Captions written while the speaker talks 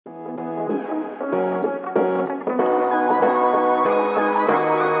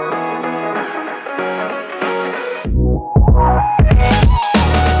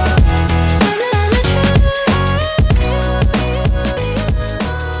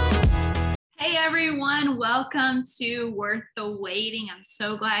everyone. Welcome to Worth the Waiting. I'm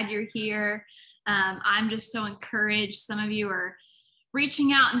so glad you're here. I'm just so encouraged. Some of you are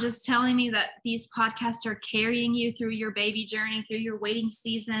reaching out and just telling me that these podcasts are carrying you through your baby journey, through your waiting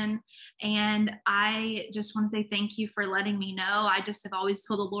season. And I just want to say thank you for letting me know. I just have always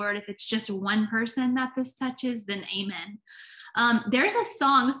told the Lord, if it's just one person that this touches, then amen. There's a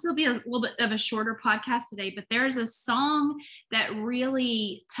song, this will be a little bit of a shorter podcast today, but there's a song that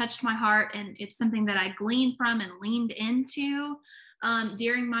really touched my heart, and it's something that I gleaned from and leaned into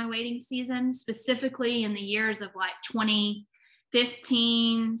during my waiting season, specifically in the years of like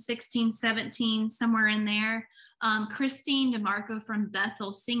 2015, 16, 17, somewhere in there. Christine DeMarco from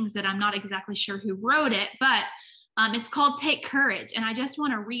Bethel sings it. I'm not exactly sure who wrote it, but it's called Take Courage. And I just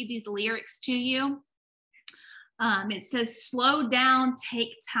want to read these lyrics to you. It says, slow down,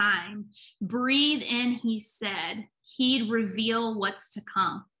 take time, breathe in, he said, he'd reveal what's to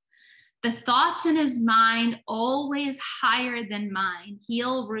come. The thoughts in his mind, always higher than mine,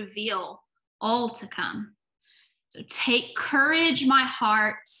 he'll reveal all to come. So take courage, my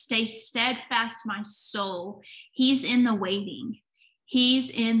heart, stay steadfast, my soul. He's in the waiting. He's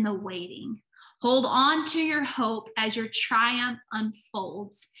in the waiting. Hold on to your hope as your triumph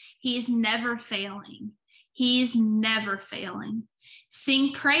unfolds. He's never failing. He's never failing.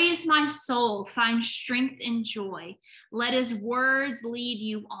 Sing praise, my soul, find strength and joy. Let his words lead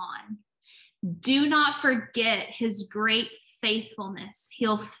you on. Do not forget his great faithfulness.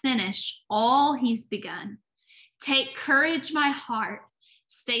 He'll finish all he's begun. Take courage, my heart.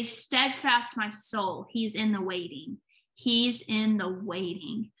 Stay steadfast, my soul. He's in the waiting. He's in the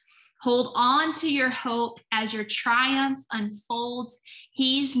waiting. Hold on to your hope as your triumph unfolds.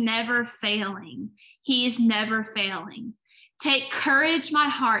 He's never failing. He's never failing. Take courage, my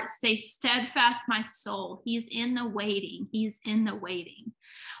heart. Stay steadfast, my soul. He's in the waiting. He's in the waiting.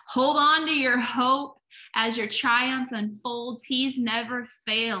 Hold on to your hope as your triumph unfolds. He's never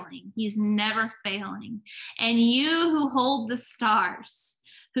failing. He's never failing. And you who hold the stars,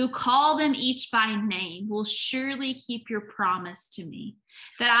 who call them each by name, will surely keep your promise to me,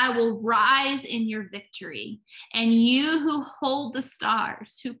 that I will rise in your victory. And you who hold the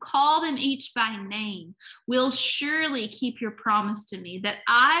stars, who call them each by name, will surely keep your promise to me, that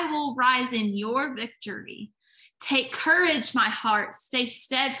I will rise in your victory. Take courage, my heart. Stay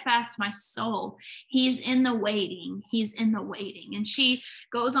steadfast, my soul. He's in the waiting. He's in the waiting. And she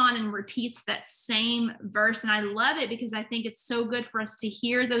goes on and repeats that same verse. And I love it because I think it's so good for us to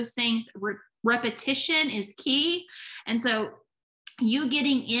hear those things. Repetition is key. And so you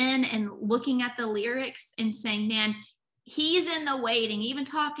getting in and looking at the lyrics and saying, man, he's in the waiting, even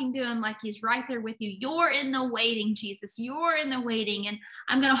talking to him like he's right there with you. You're in the waiting, Jesus. You're in the waiting. And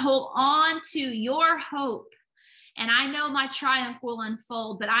I'm going to hold on to your hope. And I know my triumph will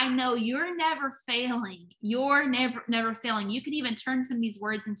unfold, but I know you're never failing. You're never failing. You can even turn some of these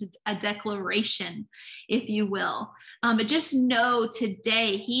words into a declaration, if you will. But just know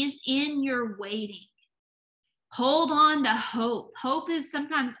today, he's in your waiting. Hold on to hope. Hope is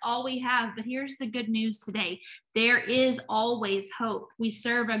sometimes all we have, but here's the good news today. There is always hope. We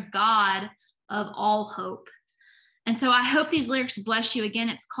serve a God of all hope. And so I hope these lyrics bless you. Again,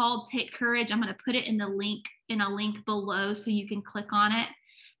 it's called Take Courage. I'm going to put it in a link below so you can click on it.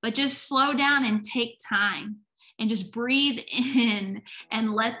 But just slow down and take time and just breathe in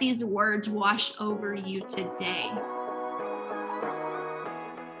and let these words wash over you today.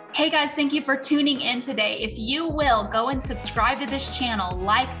 Hey guys, thank you for tuning in today. If you will, go and subscribe to this channel,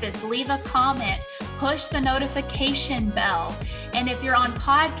 like this, leave a comment, push the notification bell. And if you're on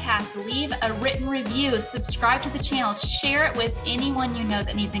podcasts, leave a written review, subscribe to the channel, share it with anyone you know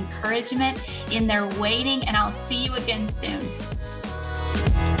that needs encouragement in their waiting, and I'll see you again soon.